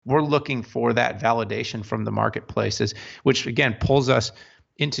We're looking for that validation from the marketplaces, which again pulls us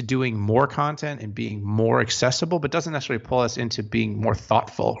into doing more content and being more accessible, but doesn't necessarily pull us into being more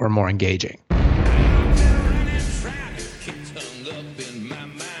thoughtful or more engaging.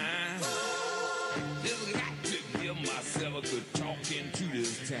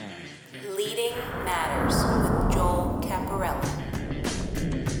 Leading Matters with Joel Camparella.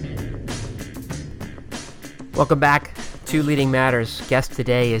 Welcome back to Leading Matters. Guest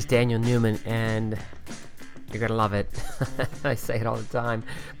today is Daniel Newman, and you're going to love it. I say it all the time,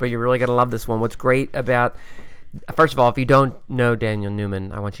 but you're really going to love this one. What's great about, first of all, if you don't know Daniel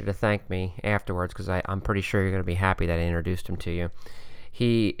Newman, I want you to thank me afterwards, because I'm pretty sure you're going to be happy that I introduced him to you.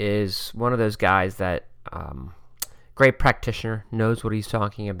 He is one of those guys that, great practitioner, knows what he's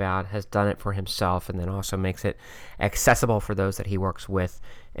talking about, has done it for himself, and then also makes it accessible for those that he works with.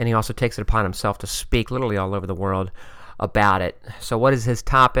 And he also takes it upon himself to speak literally all over the world about it. So what is his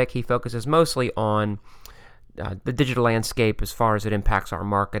topic? He focuses mostly on the digital landscape as far as it impacts our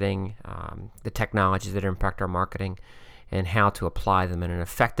marketing, the technologies that impact our marketing, and how to apply them in an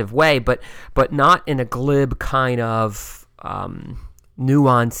effective way, but not in a glib kind of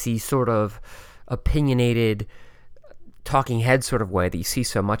nuancy, sort of opinionated talking head sort of way that you see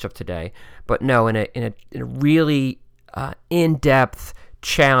so much of today, but no, in a really in-depth,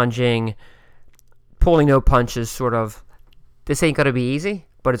 challenging, pulling no punches sort of, this ain't going to be easy,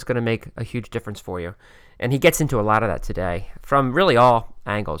 but it's going to make a huge difference for you. And he gets into a lot of that today from really all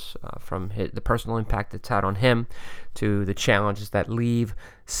angles, from the personal impact it's had on him, to the challenges that leave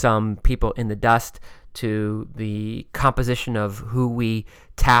some people in the dust, to the composition of who we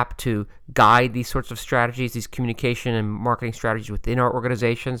tap to guide these sorts of strategies, these communication and marketing strategies within our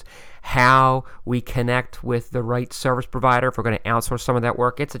organizations, how we connect with the right service provider if we're going to outsource some of that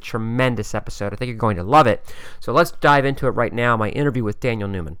work. It's a tremendous episode. I think you're going to love it. So let's dive into it right now, my interview with Daniel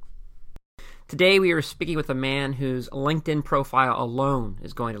Newman. Today we are speaking with a man whose LinkedIn profile alone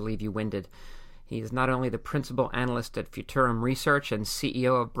is going to leave you winded. He is not only the principal analyst at Futurum Research and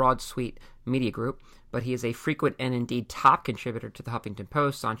CEO of BroadSuite Media Group, but he is a frequent and indeed top contributor to the Huffington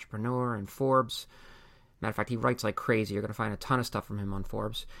Post, Entrepreneur, and Forbes. Matter of fact, he writes like crazy. You're going to find a ton of stuff from him on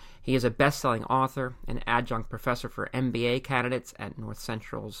Forbes. He is a best-selling author, an adjunct professor for MBA candidates at North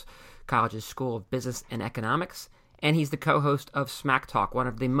Central's College's School of Business and Economics, and he's the co-host of Smack Talk, one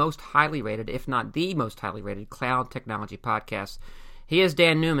of the most highly rated, if not the most highly rated, cloud technology podcasts. He is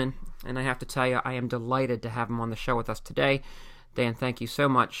Dan Newman, and I have to tell you, I am delighted to have him on the show with us today. Dan, thank you so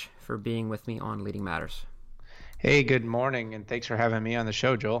much for being with me on Leading Matters. Hey, good morning, and thanks for having me on the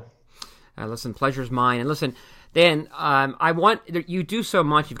show, Joel. Listen, pleasure's mine. And listen, Dan, you do so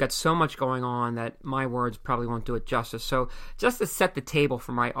much. You've got so much going on that my words probably won't do it justice. So just to set the table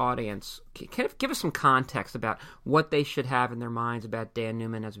for my audience, give us some context about what they should have in their minds about Dan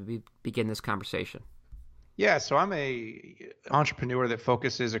Newman as we begin this conversation. Yeah, so I'm a entrepreneur that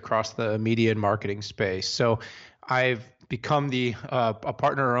focuses across the media and marketing space. So I've become a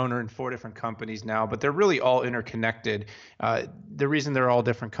partner or owner in 4 different companies now, but they're really all interconnected. The reason they're all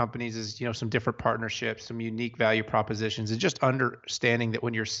different companies is, some different partnerships, some unique value propositions, and just understanding that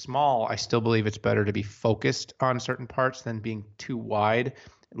when you're small, I still believe it's better to be focused on certain parts than being too wide,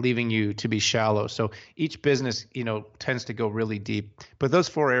 leaving you to be shallow. So each business, tends to go really deep. But those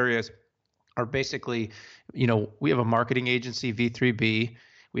 4 areas are basically, we have a marketing agency, V3B.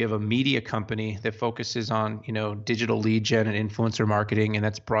 We have a media company that focuses on, digital lead gen and influencer marketing, and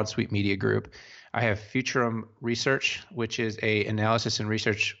that's BroadSuite Media Group. I have Futurum Research, which is a analysis and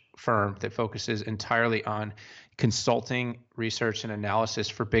research firm that focuses entirely on consulting, research, and analysis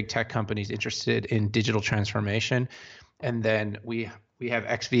for big tech companies interested in digital transformation. And then we have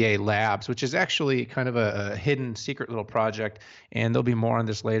XVA Labs, which is actually kind of a hidden secret little project, and there'll be more on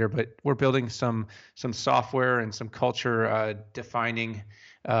this later, but we're building some software and some culture defining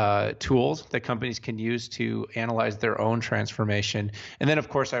tools that companies can use to analyze their own transformation. And then, of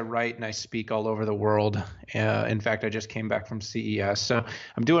course, I write and I speak all over the world. In fact, I just came back from CES. So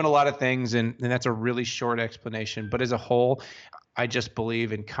I'm doing a lot of things, and that's a really short explanation. But as a whole, I just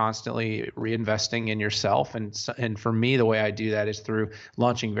believe in constantly reinvesting in yourself. And for me, the way I do that is through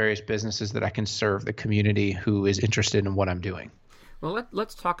launching various businesses that I can serve the community who is interested in what I'm doing. Well,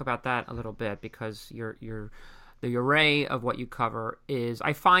 let's talk about that a little bit, because the array of what you cover is,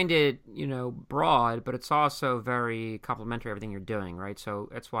 I find it, broad, but it's also very complementary to everything you're doing, right? So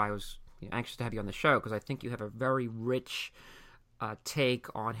that's why I was anxious to have you on the show, because I think you have a very rich take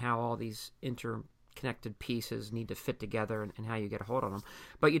on how all these connected pieces need to fit together and how you get a hold of them.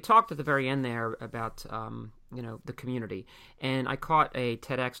 But you talked at the very end there about the community, and I caught a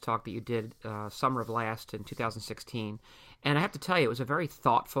TEDx talk that you did summer of last in 2016, and I have to tell you, it was a very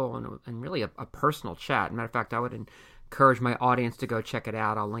thoughtful and really a personal chat. Matter of fact, I would encourage my audience to go check it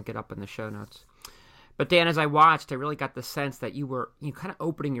out. I'll link it up in the show notes. But Dan, as I watched, I really got the sense that you kind of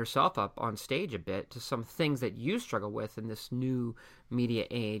opening yourself up on stage a bit to some things that you struggle with in this new media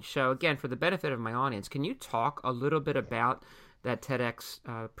age. So again, for the benefit of my audience, can you talk a little bit about that TEDx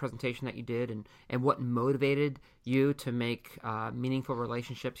presentation that you did and what motivated you to make meaningful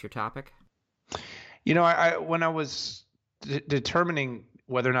relationships your topic? When I was determining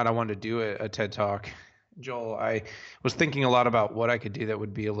whether or not I wanted to do a TED Talk, Joel, I was thinking a lot about what I could do that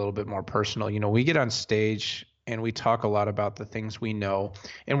would be a little bit more personal. We get on stage and we talk a lot about the things we know,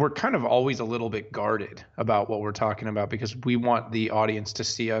 and we're kind of always a little bit guarded about what we're talking about because we want the audience to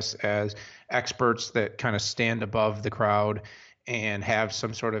see us as experts that kind of stand above the crowd and have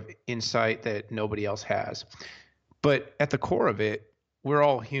some sort of insight that nobody else has. But at the core of it, we're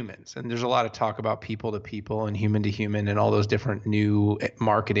all humans, and there's a lot of talk about people to people and human to human and all those different new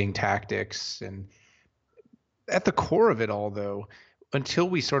marketing tactics. And at the core of it all, though, until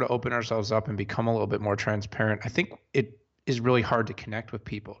we sort of open ourselves up and become a little bit more transparent, I think it is really hard to connect with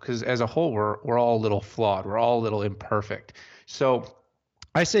people because as a whole, we're all a little flawed. We're all a little imperfect. So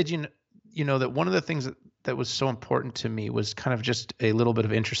I said, that one of the things that was so important to me was kind of just a little bit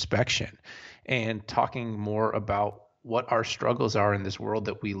of introspection and talking more about what our struggles are in this world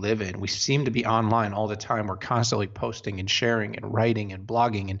that we live in. We seem to be online all the time. We're constantly posting and sharing and writing and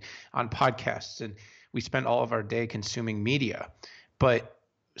blogging and on podcasts, and we spend all of our day consuming media. But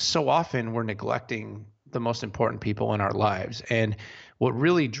so often we're neglecting the most important people in our lives. And what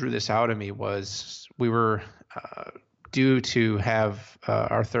really drew this out of me was we were due to have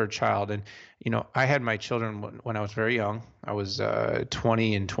our third child. And, I had my children when I was very young. I was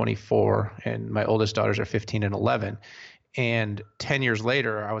 20 and 24, and my oldest daughters are 15 and 11. And 10 years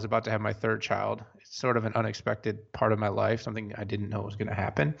later, I was about to have my third child. It's sort of an unexpected part of my life, something I didn't know was going to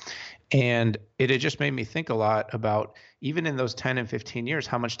happen. And it had just made me think a lot about, even in those 10 and 15 years,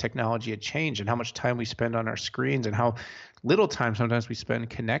 how much technology had changed and how much time we spend on our screens and how little time sometimes we spend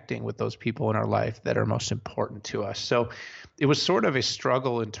connecting with those people in our life that are most important to us. So it was sort of a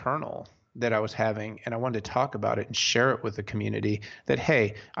struggle internal that I was having, and I wanted to talk about it and share it with the community that,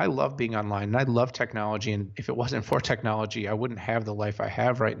 hey, I love being online and I love technology, and if it wasn't for technology, I wouldn't have the life I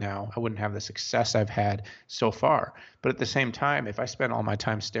have right now. I wouldn't have the success I've had so far. But at the same time, if I spend all my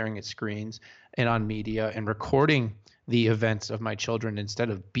time staring at screens and on media and recording the events of my children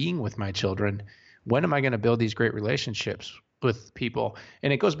instead of being with my children, when am I going to build these great relationships with people?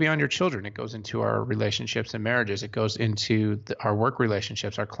 And it goes beyond your children. It goes into our relationships and marriages. It goes into our work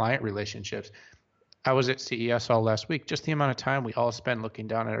relationships, our client relationships. I was at CES all last week. Just the amount of time we all spend looking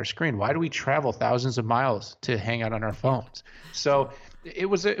down at our screen. Why do we travel thousands of miles to hang out on our phones? So it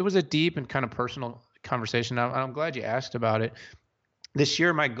was a deep and kind of personal conversation. I'm glad you asked about it. This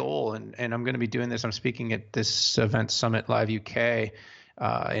year, my goal, and I'm going to be doing this, I'm speaking at this event, Summit Live UK,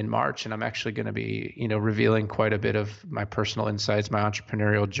 in March, and I'm actually going to be, revealing quite a bit of my personal insights, my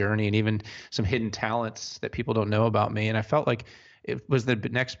entrepreneurial journey, and even some hidden talents that people don't know about me. And I felt like it was the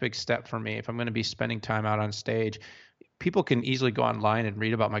next big step for me. If I'm going to be spending time out on stage, people can easily go online and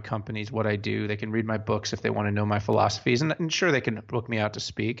read about my companies, what I do. They can read my books if they want to know my philosophies, and sure, they can book me out to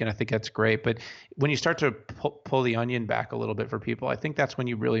speak, and I think that's great. But when you start to pull the onion back a little bit for people, I think that's when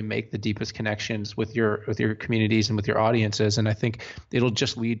you really make the deepest connections with your communities and with your audiences. And I think it'll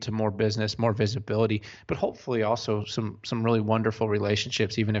just lead to more business, more visibility, but hopefully also some really wonderful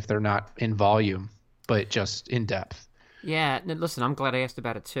relationships, even if they're not in volume, but just in depth. Yeah, listen, I'm glad I asked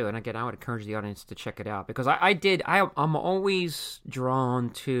about it too. And again, I would encourage the audience to check it out because I'm always drawn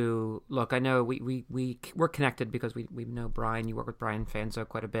to, look, I know we're connected because we know Brian. You work with Brian Fanzo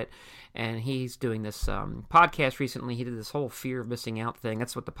quite a bit, and he's doing this podcast recently. He did this whole fear of missing out thing.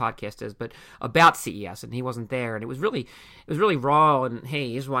 That's what the podcast is, but about CES, and he wasn't there. And it was really raw, and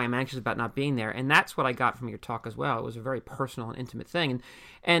hey, here's why I'm anxious about not being there. And that's what I got from your talk as well. It was a very personal and intimate thing.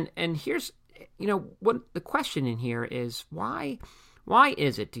 And here's, what the question in here is, why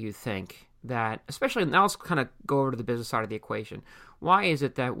is it, do you think, that, especially now, let's kind of go over to the business side of the equation. Why is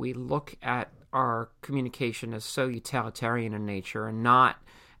it that we look at our communication as so utilitarian in nature and not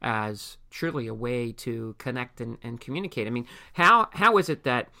as truly a way to connect and communicate? I mean, how is it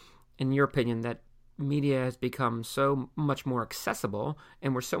that, in your opinion, that media has become so much more accessible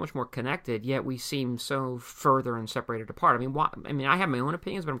and we're so much more connected, yet we seem so further and separated apart? I mean, I have my own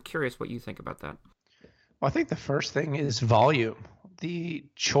opinions, but I'm curious what you think about that. Well, I think the first thing is volume. The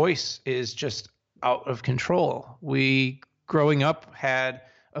choice is just out of control. We, growing up, had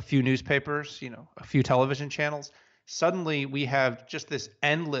a few newspapers, a few television channels. Suddenly we have just this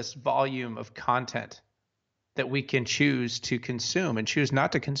endless volume of content that we can choose to consume and choose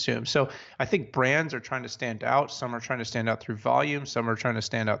not to consume. So I think brands are trying to stand out. Some are trying to stand out through volume. Some are trying to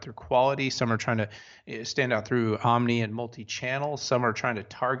stand out through quality. Some are trying to stand out through omni and multi-channel. Some are trying to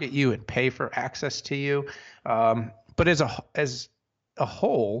target you and pay for access to you. But as a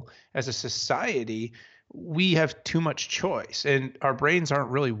whole, as a society, we have too much choice, and our brains aren't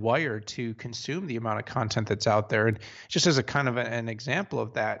really wired to consume the amount of content that's out there. And just as a kind of an example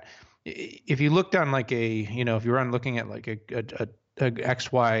of that, if you look down like if you were looking at like a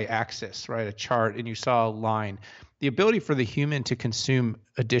XY axis, right, a chart, and you saw a line, the ability for the human to consume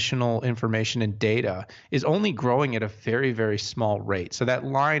additional information and data is only growing at a very, very small rate. So that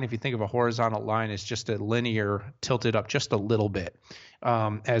line, if you think of a horizontal line, is just a linear tilted up just a little bit.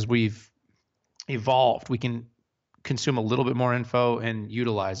 As we've evolved, we can consume a little bit more info and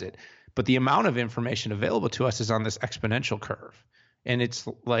utilize it. But the amount of information available to us is on this exponential curve. And it's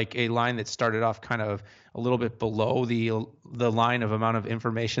like a line that started off kind of a little bit below the line of amount of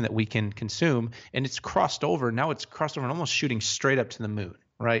information that we can consume. And it's crossed over. Now it's crossed over and almost shooting straight up to the moon,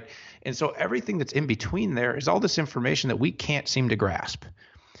 right? And so everything that's in between there is all this information that we can't seem to grasp.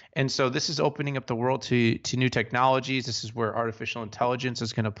 And so this is opening up the world to new technologies. This is where artificial intelligence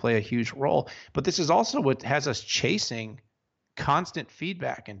is going to play a huge role. But this is also what has us chasing constant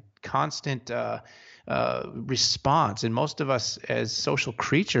feedback and constant response. And most of us as social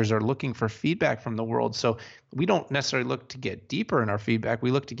creatures are looking for feedback from the world. So we don't necessarily look to get deeper in our feedback.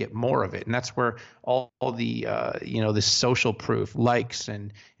 We look to get more of it. And that's where all the, the social proof, likes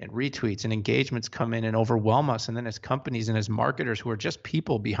and retweets and engagements come in and overwhelm us. And then as companies and as marketers who are just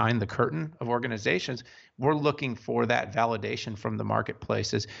people behind the curtain of organizations, we're looking for that validation from the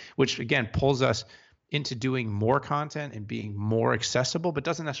marketplaces, which again pulls us into doing more content and being more accessible, but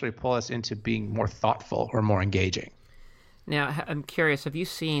doesn't necessarily pull us into being more thoughtful or more engaging. Now, I'm curious, have you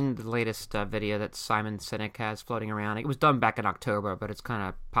seen the latest video that Simon Sinek has floating around? It was done back in October, but it's kind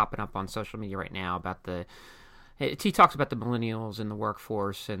of popping up on social media right now about he talks about the millennials in the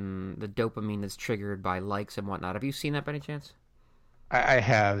workforce and the dopamine that's triggered by likes and whatnot. Have you seen that by any chance? I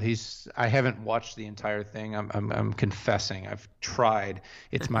have. I haven't watched the entire thing. I'm confessing. I've tried.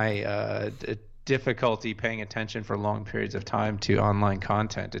 It's my difficulty paying attention for long periods of time to online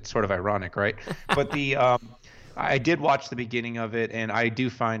content. It's sort of ironic, right? But I did watch the beginning of it, and I do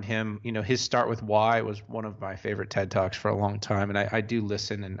find him, his Start With Why was one of my favorite TED Talks for a long time, and I do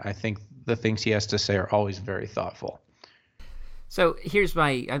listen, and I think the things he has to say are always very thoughtful. So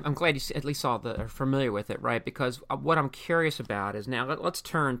I'm glad you at least are familiar with it, right? Because what I'm curious about is now let's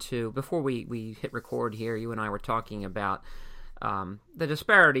turn to, before we hit record here, you and I were talking about the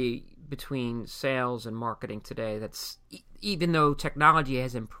disparity between sales and marketing today. That's even though technology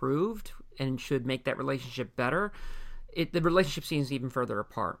has improved and should make that relationship better, the relationship seems even further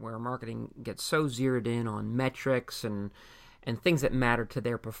apart, where marketing gets so zeroed in on metrics and things that matter to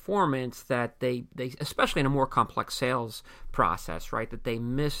their performance that they especially in a more complex sales process, right, that they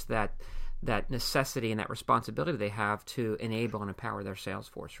miss that necessity and that responsibility they have to enable and empower their sales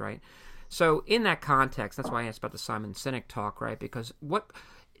force, right? So in that context, that's why I asked about the Simon Sinek talk, right? Because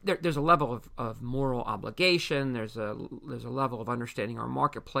there's a level of moral obligation. There's a level of understanding our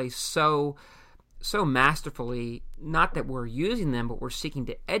marketplace so masterfully. Not that we're using them, but we're seeking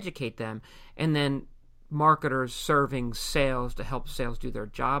to educate them, and then marketers serving sales to help sales do their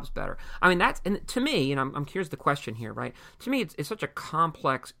jobs better. I mean, and to me, and I'm curious the question here, right? To me, it's such a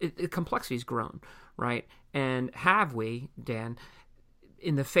complex. Complexity's grown, right? And have we, Dan,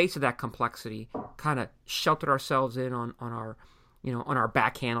 in the face of that complexity, kind of sheltered ourselves in on our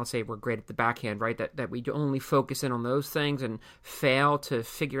backhand? Let's say we're great at the backhand, right? That we only focus in on those things and fail to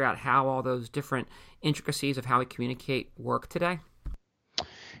figure out how all those different intricacies of how we communicate work today?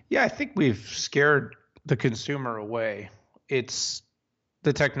 Yeah, I think we've scared the consumer away.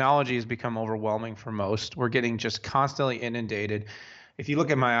 The technology has become overwhelming for most. We're getting just constantly inundated. If you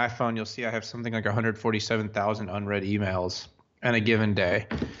look at my iPhone, you'll see I have something like 147,000 unread emails on a given day.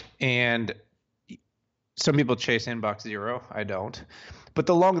 And some people chase inbox zero. I don't. But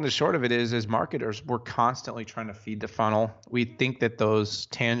the long and the short of it is, as marketers, we're constantly trying to feed the funnel. We think that those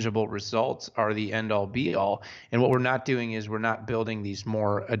tangible results are the end all be all. And what we're not doing is we're not building these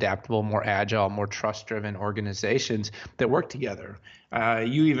more adaptable, more agile, more trust-driven organizations that work together.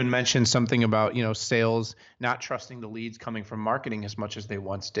 You even mentioned something about, sales not trusting the leads coming from marketing as much as they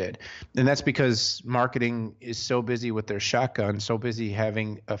once did. And that's because marketing is so busy with their shotgun, so busy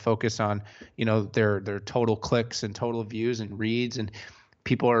having a focus on, their total clicks and total views and reads. And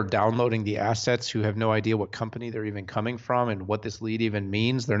people are downloading the assets who have no idea what company they're even coming from and what this lead even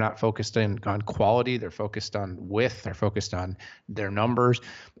means. They're not focused on quality. They're focused on width. They're focused on their numbers.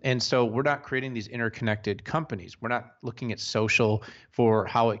 And so we're not creating these interconnected companies. We're not looking at social for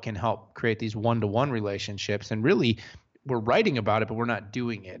how it can help create these one-to-one relationships. And really, we're writing about it, but we're not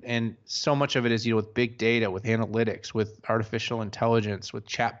doing it. And so much of it is, with big data, with analytics, with artificial intelligence, with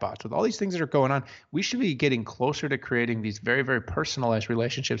chatbots, with all these things that are going on. We should be getting closer to creating these very, very personalized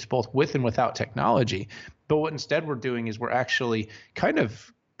relationships, both with and without technology. But what instead we're doing is we're actually kind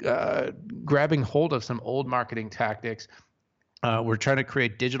of grabbing hold of some old marketing tactics. We're trying to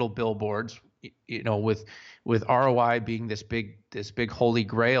create digital billboards, with ROI being this big holy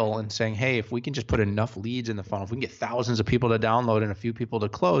grail, and saying, hey, if we can just put enough leads in the funnel, if we can get thousands of people to download and a few people to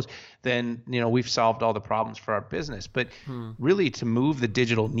close, then we've solved all the problems for our business. But really, to move the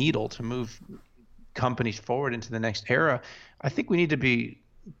digital needle, to move companies forward into the next era, I think we need to be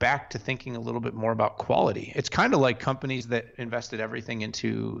back to thinking a little bit more about quality. It's kind of like companies that invested everything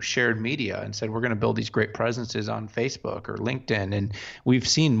into shared media and said, we're going to build these great presences on Facebook or LinkedIn. And we've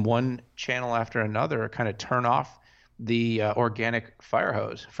seen one channel after another kind of turn off the organic fire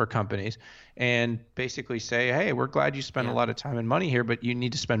hose for companies and basically say, hey, we're glad you spent a lot of time and money here, but you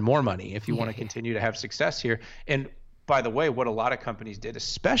need to spend more money if you want to continue to have success here. And by the way, what a lot of companies did,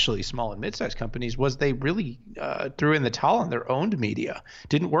 especially small and mid-sized companies, was they really threw in the towel on their owned media,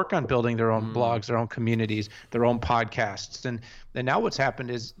 didn't work on building their own blogs, their own communities, their own podcasts. And now what's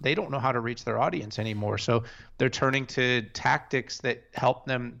happened is they don't know how to reach their audience anymore. So they're turning to tactics that help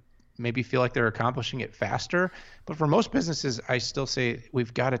them maybe feel like they're accomplishing it faster. But for most businesses, I still say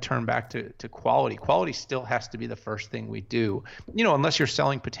we've got to turn back to quality. Quality still has to be the first thing we do, unless you're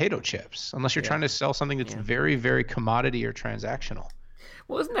selling potato chips, unless you're trying to sell something that's very, very commodity or transactional.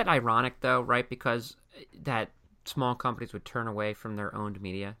 Well, isn't that ironic though, right? Because that small companies would turn away from their owned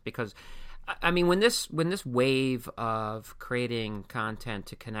media because I mean, when this wave of creating content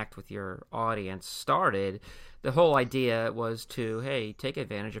to connect with your audience started, the whole idea was to, hey, take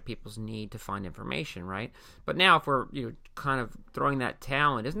advantage of people's need to find information, right? But now if we're kind of throwing that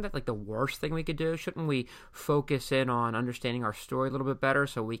talent, isn't that like the worst thing we could do? Shouldn't we focus in on understanding our story a little bit better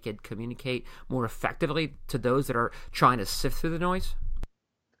so we could communicate more effectively to those that are trying to sift through the noise?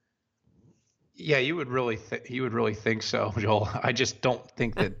 Yeah, you would really think so, Joel. I just don't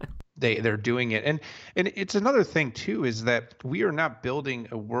think that they're doing it. And it's another thing too, is that we are not building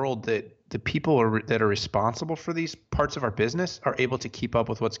a world that the people that are responsible for these parts of our business are able to keep up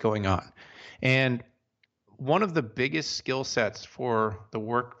with what's going on. And one of the biggest skill sets for the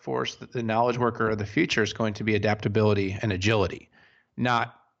workforce, the knowledge worker of the future, is going to be adaptability and agility,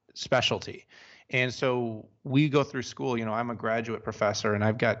 not specialty. And so we go through school, I'm a graduate professor and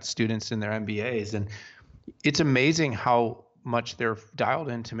I've got students in their MBAs, and it's amazing how much they're dialed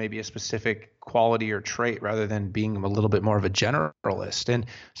into maybe a specific quality or trait rather than being a little bit more of a generalist. And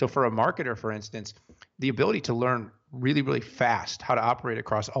so for a marketer, for instance, the ability to learn really, really fast how to operate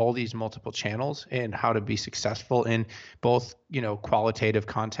across all these multiple channels and how to be successful in both, qualitative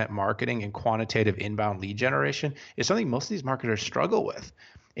content marketing and quantitative inbound lead generation is something most of these marketers struggle with.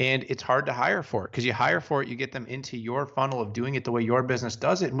 And it's hard to hire for it because you hire for it, you get them into your funnel of doing it the way your business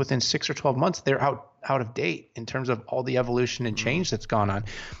does it. And within 6 or 12 months, they're out of date in terms of all the evolution and change that's gone on.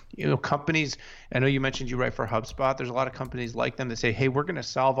 Companies, I know you mentioned you write for HubSpot. There's a lot of companies like them that say, hey, we're going to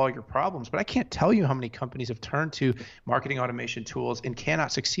solve all your problems. But I can't tell you how many companies have turned to marketing automation tools and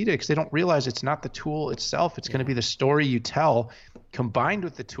cannot succeed at it because they don't realize it's not the tool itself. It's going to be the story you tell combined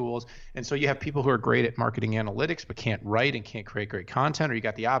with the tools. And so you have people who are great at marketing analytics but can't write and can't create great content, or you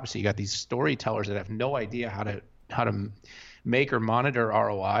got the opposite. You got these storytellers that have no idea how to make or monitor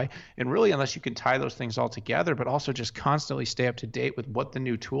ROI. And really, unless you can tie those things all together, but also just constantly stay up to date with what the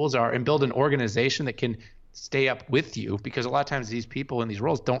new tools are and build an organization that can stay up with you, because a lot of times these people in these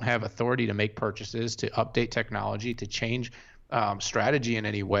roles don't have authority to make purchases, to update technology, to change strategy in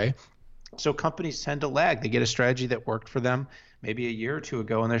any way. So companies tend to lag. They get a strategy that worked for them maybe a year or two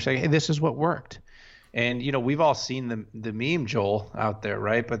ago, and they're saying, hey, this is what worked. And, we've all seen the meme, Joel, out there,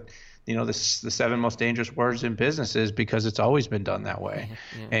 right? But, the 7 most dangerous words in business is because it's always been done that way.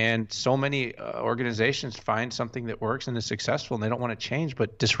 Yeah. And so many organizations find something that works and is successful, and they don't want to change.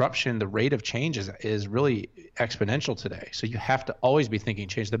 But disruption, the rate of change is really exponential today. So you have to always be thinking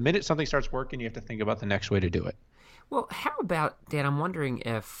change. The minute something starts working, you have to think about the next way to do it. Well, how about, Dan, I'm wondering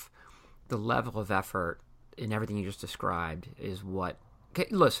if the level of effort in everything you just described is what. Okay,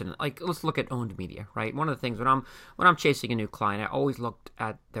 listen, let's look at owned media, right? One of the things when I'm chasing a new client, I always looked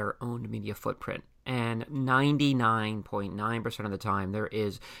at their owned media footprint, and 99.9% of the time there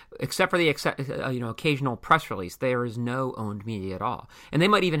is, except for the occasional press release, there is no owned media at all. And they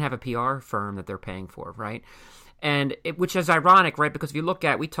might even have a PR firm that they're paying for, right? And which is ironic, right? Because if you look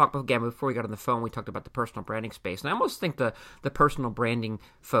at, we talked again before we got on the phone, we talked about the personal branding space. And I almost think the personal branding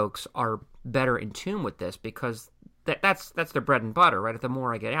folks are better in tune with this because that's their bread and butter, right? If the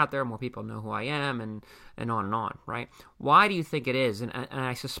more I get out there, more people know who I am, and on, right? Why do you think it is? And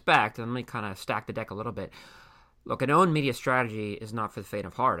I suspect, and let me kind of stack the deck a little bit. Look, an owned media strategy is not for the faint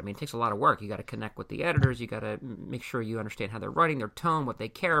of heart. I mean, it takes a lot of work. You got to connect with the editors. You got to make sure you understand how they're writing, their tone, what they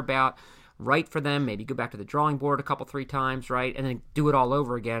care about. Write for them, maybe go back to the drawing board a couple, 3 times, right? And then do it all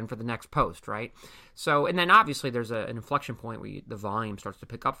over again for the next post, right? So, and then obviously there's an inflection point where the volume starts to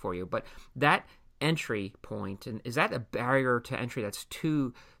pick up for you. But that entry point, and is that a barrier to entry that's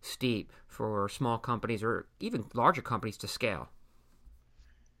too steep for small companies or even larger companies to scale?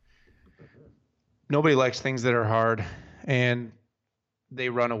 Nobody likes things that are hard, and they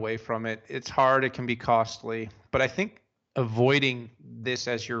run away from it. It's hard, it can be costly, but I think avoiding this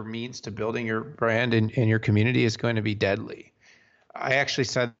as your means to building your brand and your community is going to be deadly. I actually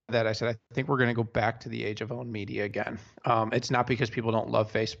said that. I said, I think we're going to go back to the age of owned media again. It's not because people don't love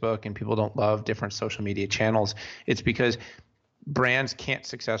Facebook and people don't love different social media channels. It's because brands can't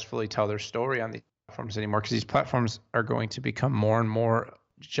successfully tell their story on these platforms anymore because these platforms are going to become more and more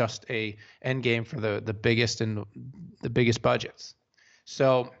just a end game for the biggest and the biggest budgets.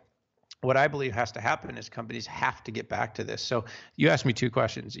 So what I believe has to happen is companies have to get back to this. So you asked me 2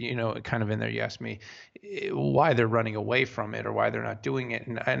 questions, kind of in there. You asked me why they're running away from it or why they're not doing it.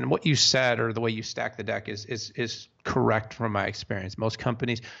 And what you said or the way you stack the deck is correct from my experience. Most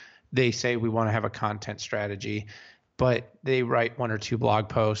companies, they say we want to have a content strategy, but they write 1 or 2 blog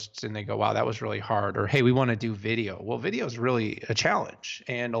posts and they go, wow, that was really hard. Or, hey, we want to do video. Well, video is really a challenge.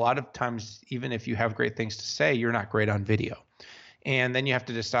 And a lot of times, even if you have great things to say, you're not great on video. And then you have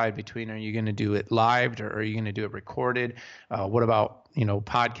to decide between, are you going to do it live or are you going to do it recorded? What about,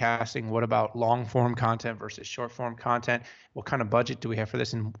 podcasting? What about long form content versus short form content? What kind of budget do we have for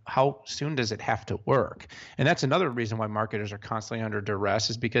this? And how soon does it have to work? And that's another reason why marketers are constantly under duress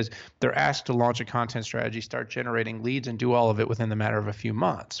is because they're asked to launch a content strategy, start generating leads and do all of it within the matter of a few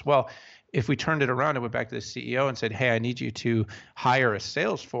months. Well, if we turned it around and went back to the CEO and said, hey, I need you to hire a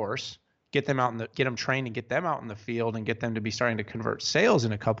sales force, get them trained and get them out in the field and get them to be starting to convert sales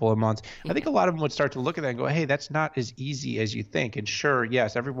in a couple of months. I think a lot of them would start to look at that and go, hey, that's not as easy as you think. And sure,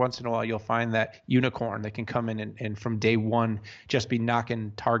 yes, every once in a while you'll find that unicorn that can come in and from day one just be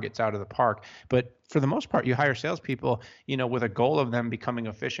knocking targets out of the park. But for the most part, you hire salespeople, with a goal of them becoming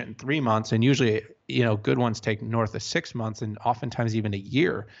efficient in 3 months. And usually, good ones take north of 6 months and oftentimes even a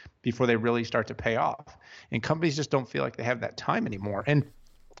year before they really start to pay off. And companies just don't feel like they have that time anymore. And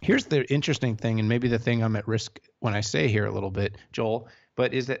here's the interesting thing, and maybe the thing I'm at risk when I say here a little bit, Joel,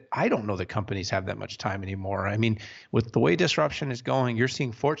 but is that I don't know that companies have that much time anymore. I mean, with the way disruption is going, you're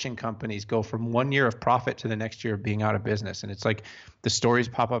seeing Fortune companies go from 1 year of profit to the next year of being out of business. And it's like the stories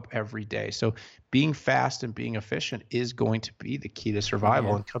pop up every day. So being fast and being efficient is going to be the key to survival.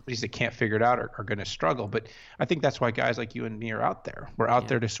 Yeah. And companies that can't figure it out are going to struggle. But I think that's why guys like you and me are out there. We're out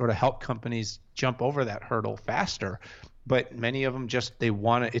there to sort of help companies jump over that hurdle faster. But many of them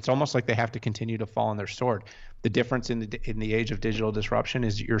it's almost like they have to continue to fall on their sword. The difference in the age of digital disruption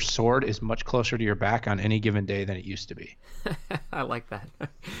is your sword is much closer to your back on any given day than it used to be. I like that.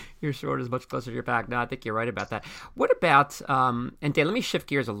 Your sword is much closer to your back. No, I think you're right about that. What about, and Dan, let me shift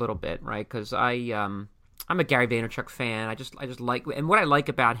gears a little bit, right? Because I'm a Gary Vaynerchuk fan. I just like, and what I like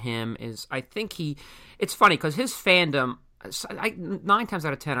about him is I think it's funny because his fandom, 9 times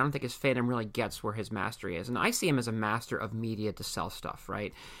out of 10, I don't think his fandom really gets where his mastery is. And I see him as a master of media to sell stuff,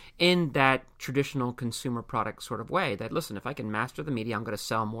 right? In that traditional consumer product sort of way that, listen, if I can master the media, I'm going to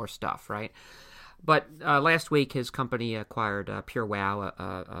sell more stuff, right? But last week, his company acquired PureWow,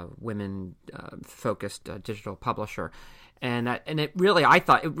 a women-focused digital publisher. And it really, I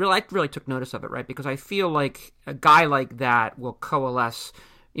really took notice of it, right? Because I feel like a guy like that will coalesce,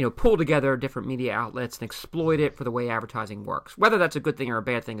 pull together different media outlets and exploit it for the way advertising works. Whether that's a good thing or a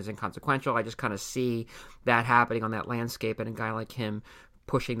bad thing is inconsequential. I just kind of see that happening on that landscape and a guy like him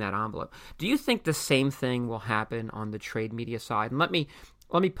pushing that envelope. Do you think the same thing will happen on the trade media side? And let me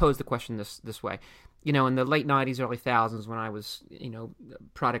pose the question this way. In the late 90s, early 2000s, when I was,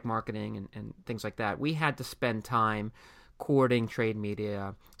 product marketing and things like that, we had to spend time courting trade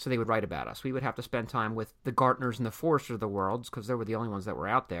media so they would write about us. We would have to spend time with the Gartners and the Forresters of the world, because they were the only ones that were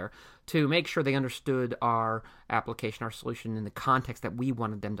out there, to make sure they understood our application, our solution in the context that we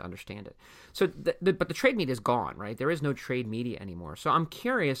wanted them to understand it. So, but the trade media is gone, right? There is no trade media anymore. So I'm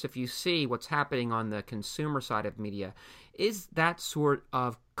curious if you see what's happening on the consumer side of media. Is that sort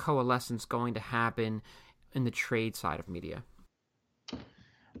of coalescence going to happen in the trade side of media?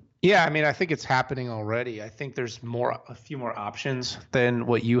 Yeah, I mean, I think it's happening already. I think there's a few more options than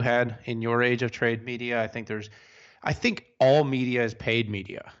what you had in your age of trade media. I think all media is paid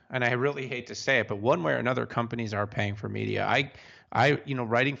media, and I really hate to say it, but one way or another, companies are paying for media.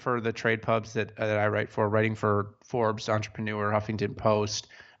 Writing for the trade pubs that I write for, writing for Forbes, Entrepreneur, Huffington Post,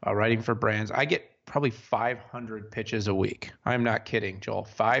 writing for brands, I get probably 500 pitches a week. I'm not kidding, Joel.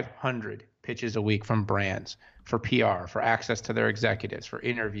 500 pitches a week from brands for PR, for access to their executives, for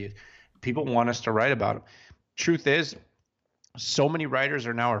interviews. People want us to write about them. Truth is, so many writers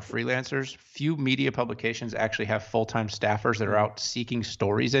are freelancers. Few media publications actually have full-time staffers that are out seeking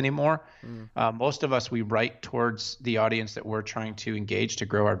stories anymore. Most of us, we write towards the audience that we're trying to engage to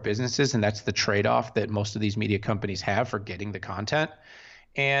grow our businesses, and that's the trade-off that most of these media companies have for getting the content.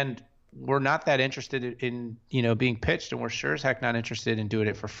 And we're not that interested in being pitched, and we're sure as heck not interested in doing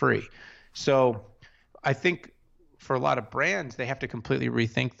it for free. So I think for a lot of brands, they have to completely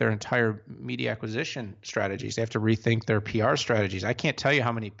rethink their entire media acquisition strategies. They have to rethink their PR strategies. I can't tell you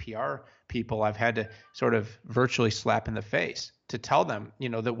how many PR people I've had to sort of virtually slap in the face to tell them,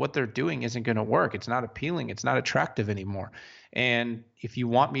 that what they're doing isn't going to work. It's not appealing. It's not attractive anymore. And if you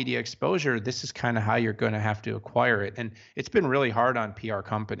want media exposure, this is kind of how you're going to have to acquire it. And it's been really hard on PR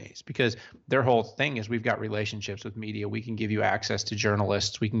companies because their whole thing is we've got relationships with media. We can give you access to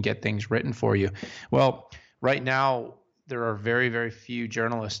journalists. We can get things written for you. Well, right now, there are very, very few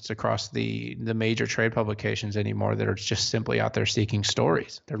journalists across the major trade publications anymore that are just simply out there seeking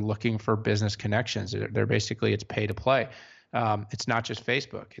stories. They're looking for business connections. They're basically, it's pay to play. It's not just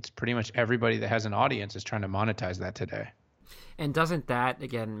Facebook. It's pretty much everybody that has an audience is trying to monetize that today. And doesn't that,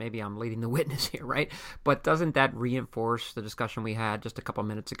 again, maybe I'm leading the witness here, right? But doesn't that reinforce the discussion we had just a couple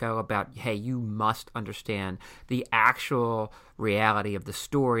minutes ago about, hey, you must understand the actual reality of the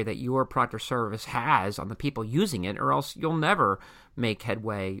story that your product or service has on the people using it, or else you'll never make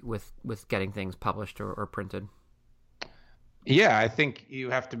headway with getting things published or printed? Yeah, I think you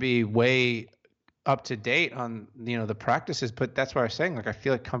have to be way up to date on the practices, but that's what I was saying. Like, I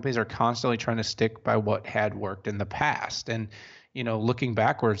feel like companies are constantly trying to stick by what had worked in the past, and looking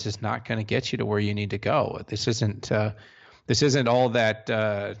backwards is not going to get you to where you need to go. This isn't all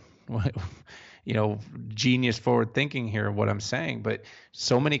that genius forward thinking here of what I'm saying, but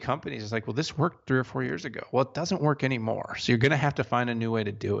so many companies is like, well, this worked 3 or 4 years ago. Well, it doesn't work anymore. So you're going to have to find a new way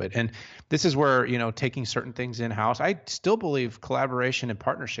to do it. And this is where, taking certain things in-house, I still believe collaboration and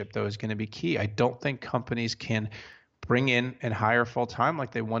partnership, though, is going to be key. I don't think companies can bring in and hire full-time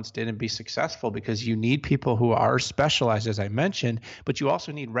like they once did and be successful, because you need people who are specialized, as I mentioned, but you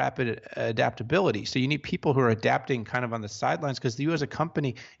also need rapid adaptability. So you need people who are adapting kind of on the sidelines, because you as a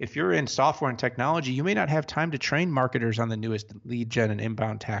company, if you're in software and technology, you may not have time to train marketers on the newest lead gen and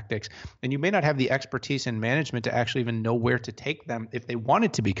inbound tactics, and you may not have the expertise in management to actually even know where to take them if they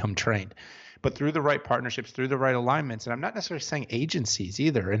wanted to become trained. But through the right partnerships, through the right alignments, and I'm not necessarily saying agencies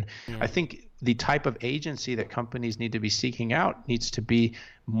either. And I think the type of agency that companies need to be seeking out needs to be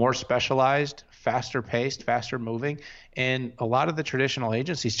more specialized, faster paced, faster moving. And a lot of the traditional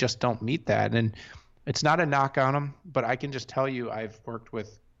agencies just don't meet that. And it's not a knock on them, but I can just tell you I've worked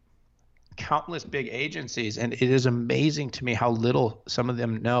with countless big agencies, and it is amazing to me how little some of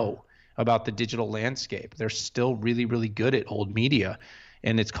them know about the digital landscape. They're still really, really good at old media.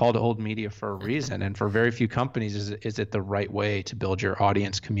 And it's called old media for a reason. And for very few companies, is it the right way to build your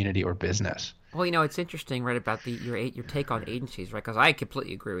audience, community, or business? Well, it's interesting, right, about your take on agencies, right? Because I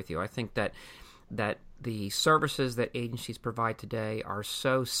completely agree with you. I think that the services that agencies provide today are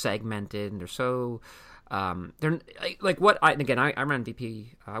so segmented, and they're so they're like what I ran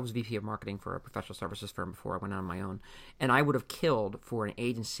VP. I was VP of marketing for a professional services firm before I went on my own, and I would have killed for an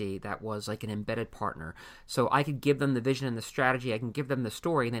agency that was like an embedded partner. So I could give them the vision and the strategy. I can give them the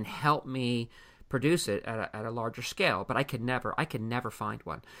story, and then help me produce it at a larger scale. But I could never find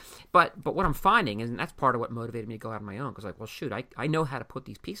one. But what I'm finding, and that's part of what motivated me to go out on my own, because well, shoot, I know how to put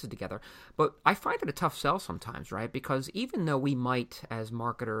these pieces together. But I find it a tough sell sometimes, right? Because even though we might, as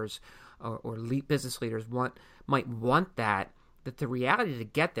marketers or business leaders, might want that the reality to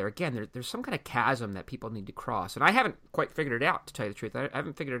get there, again, there's some kind of chasm that people need to cross. And I haven't quite figured it out, to tell you the truth. I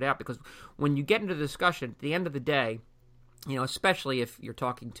haven't figured it out, because when you get into the discussion, at the end of the day, especially if you're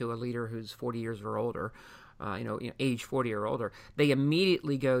talking to a leader who's 40 years or older, age 40 or older, they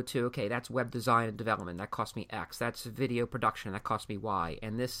immediately go to, okay, that's web design and development, that costs me X. That's video production, that costs me Y.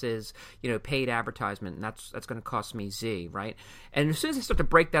 And this is, paid advertisement, and that's going to cost me Z, right? And as soon as they start to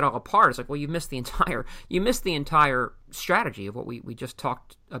break that all apart, it's like, well, you missed the entire strategy of what we just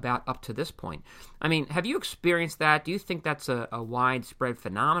talked about up to this point. I mean, have you experienced that? Do you think that's a widespread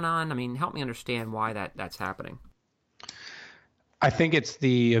phenomenon? I mean, help me understand why that's happening. I think it's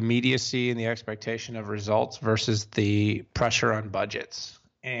the immediacy and the expectation of results versus the pressure on budgets.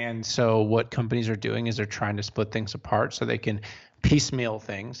 And so what companies are doing is they're trying to split things apart so they can piecemeal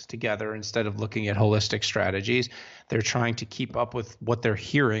things together instead of looking at holistic strategies. They're trying to keep up with what they're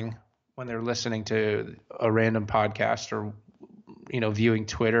hearing when they're listening to a random podcast or viewing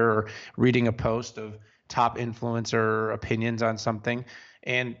Twitter or reading a post of top influencer opinions on something.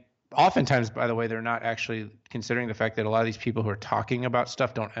 And oftentimes, by the way, they're not actually considering the fact that a lot of these people who are talking about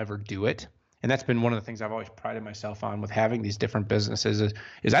stuff don't ever do it. And that's been one of the things I've always prided myself on with having these different businesses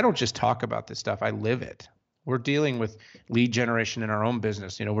is I don't just talk about this stuff, I live it. We're dealing with lead generation in our own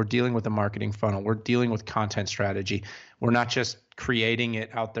business. We're dealing with a marketing funnel. We're dealing with content strategy. We're not just creating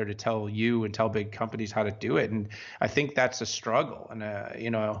it out there to tell you and tell big companies how to do it. And I think that's a struggle. And,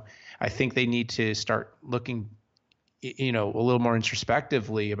 I think they need to start looking a little more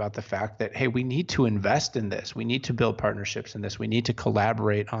introspectively about the fact that, hey, we need to invest in this. We need to build partnerships in this. We need to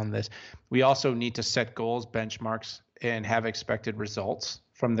collaborate on this. We also need to set goals, benchmarks, and have expected results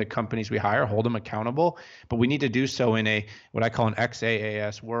from the companies we hire, hold them accountable. But we need to do so in what I call an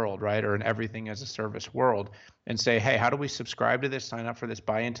XaaS world, right? Or an everything as a service world, and say, hey, how do we subscribe to this, sign up for this,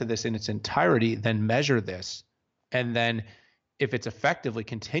 buy into this in its entirety, then measure this. And then if it's effectively,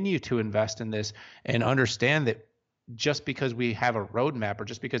 continue to invest in this and understand that just because we have a roadmap or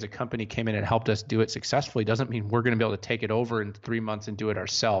just because a company came in and helped us do it successfully doesn't mean we're going to be able to take it over in 3 months and do it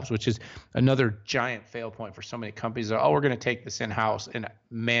ourselves, which is another giant fail point for so many companies that, we're going to take this in-house. And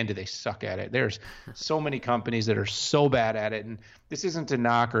man, do they suck at it. There's so many companies that are so bad at it. And this isn't to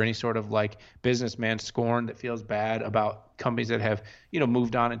knock or any sort of like businessman scorn that feels bad about companies that have,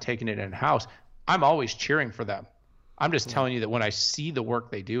 moved on and taken it in-house. I'm always cheering for them. I'm just telling you that when I see the work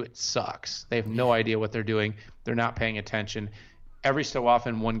they do, it sucks. They have no idea what they're doing. They're not paying attention. Every so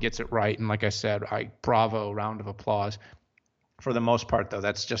often, one gets it right. And like I said, bravo, round of applause. For the most part, though,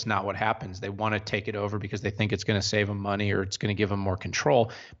 that's just not what happens. They want to take it over because they think it's going to save them money or it's going to give them more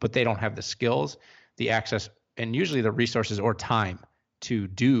control, but they don't have the skills, the access, and usually the resources or time to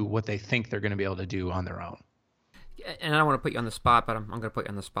do what they think they're going to be able to do on their own. And I don't want to put you on the spot, but I'm going to put you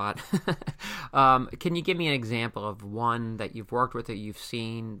on the spot. Can you give me an example of one that you've worked with, that you've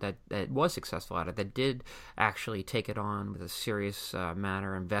seen that was successful at it, that did actually take it on with a serious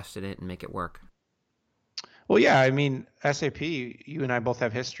manner, invest in it, and make it work? Well, yeah. I mean, SAP, you and I both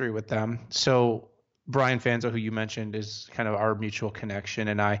have history with them. So Brian Fanzo, who you mentioned, is kind of our mutual connection,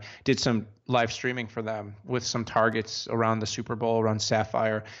 and I did some live streaming for them with some targets around the Super Bowl, around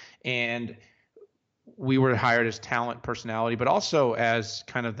Sapphire, and we were hired as talent personality, but also as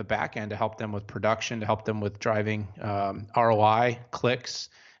kind of the back end to help them with production, to help them with driving ROI, clicks,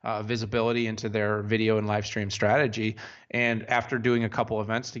 visibility into their video and live stream strategy. And after doing a couple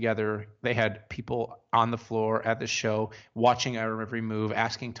events together, they had people on the floor at the show watching our every move,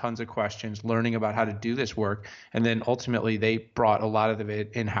 asking tons of questions, learning about how to do this work. And then ultimately they brought a lot of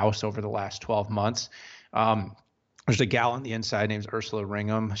it in-house over the last 12 months. There's a gal on the inside named Ursula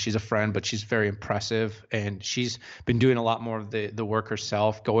Ringham. She's a friend, but she's very impressive. And she's been doing a lot more of the work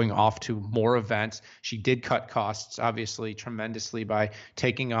herself, going off to more events. She did cut costs, obviously, tremendously by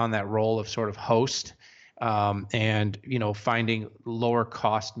taking on that role of sort of host and, finding lower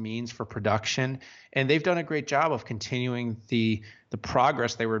cost means for production. And they've done a great job of continuing the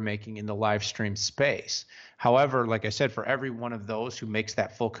progress they were making in the live stream space. However, like I said, for every one of those who makes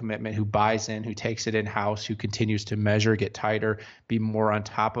that full commitment, who buys in, who takes it in-house, who continues to measure, get tighter, be more on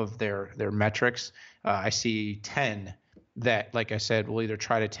top of their metrics, I see 10 that, like I said, will either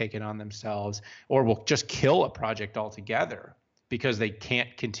try to take it on themselves or will just kill a project altogether because they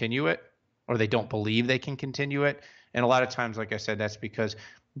can't continue it or they don't believe they can continue it. And a lot of times, like I said, that's because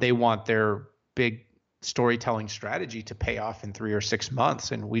they want their big storytelling strategy to pay off in 3 or 6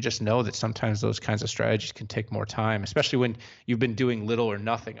 months. And we just know that sometimes those kinds of strategies can take more time, especially when you've been doing little or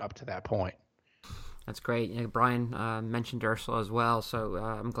nothing up to that point. That's great. Brian mentioned Ursula as well, so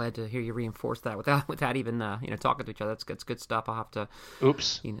I'm glad to hear you reinforce that without even talking to each other. That's good stuff. I'll have to.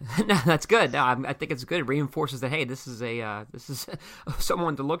 Oops. No, that's good. No, I think it's good. It reinforces that, hey, this is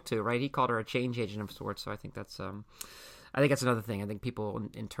someone to look to, right? He called her a change agent of sorts, so I think that's I think that's another thing. I think people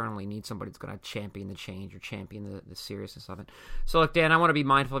internally need somebody that's going to champion the change or champion the seriousness of it. So, look, Dan, I want to be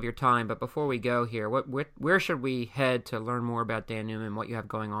mindful of your time, but before we go here, where should we head to learn more about Dan Newman, what you have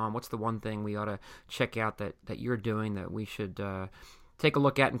going on? What's the one thing we ought to check out that you're doing that we should take a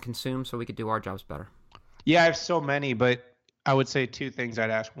look at and consume so we could do our jobs better? Yeah, I have so many, but I would say two things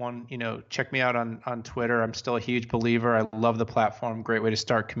I'd ask. One, check me out on Twitter. I'm still a huge believer. I love the platform. Great way to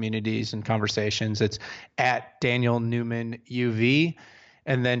start communities and conversations. It's at Daniel Newman UV.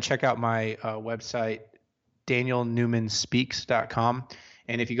 And then check out my website, danielnewmanspeaks.com.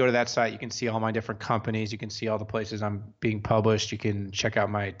 And if you go to that site, you can see all my different companies. You can see all the places I'm being published. You can check out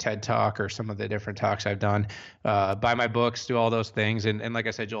my TED Talk or some of the different talks I've done, buy my books, do all those things. And like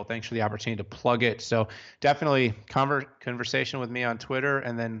I said, Joel, thanks for the opportunity to plug it. So definitely conversation with me on Twitter,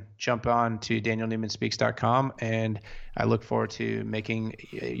 and then jump on to danielnewmanspeaks.com. And I look forward to making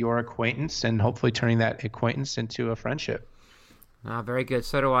your acquaintance and hopefully turning that acquaintance into a friendship. Very good.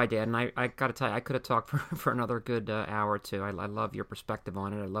 So do I, Dan. And I got to tell you, I could have talked for another good hour or two. I love your perspective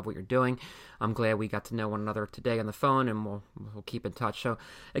on it. I love what you're doing. I'm glad we got to know one another today on the phone, and we'll keep in touch. So,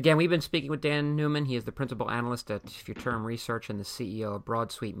 again, we've been speaking with Dan Newman. He is the principal analyst at Futurum Research and the CEO of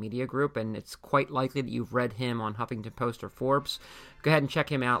BroadSuite Media Group, and it's quite likely that you've read him on Huffington Post or Forbes. Go ahead and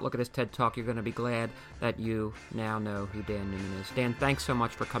check him out. Look at his TED Talk. You're going to be glad that you now know who Dan Newman is. Dan, thanks so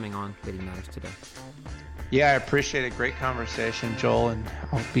much for coming on Leading Matters today. Yeah, I appreciate it. Great conversation, Joel, and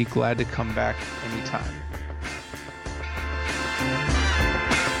I'll be glad to come back anytime.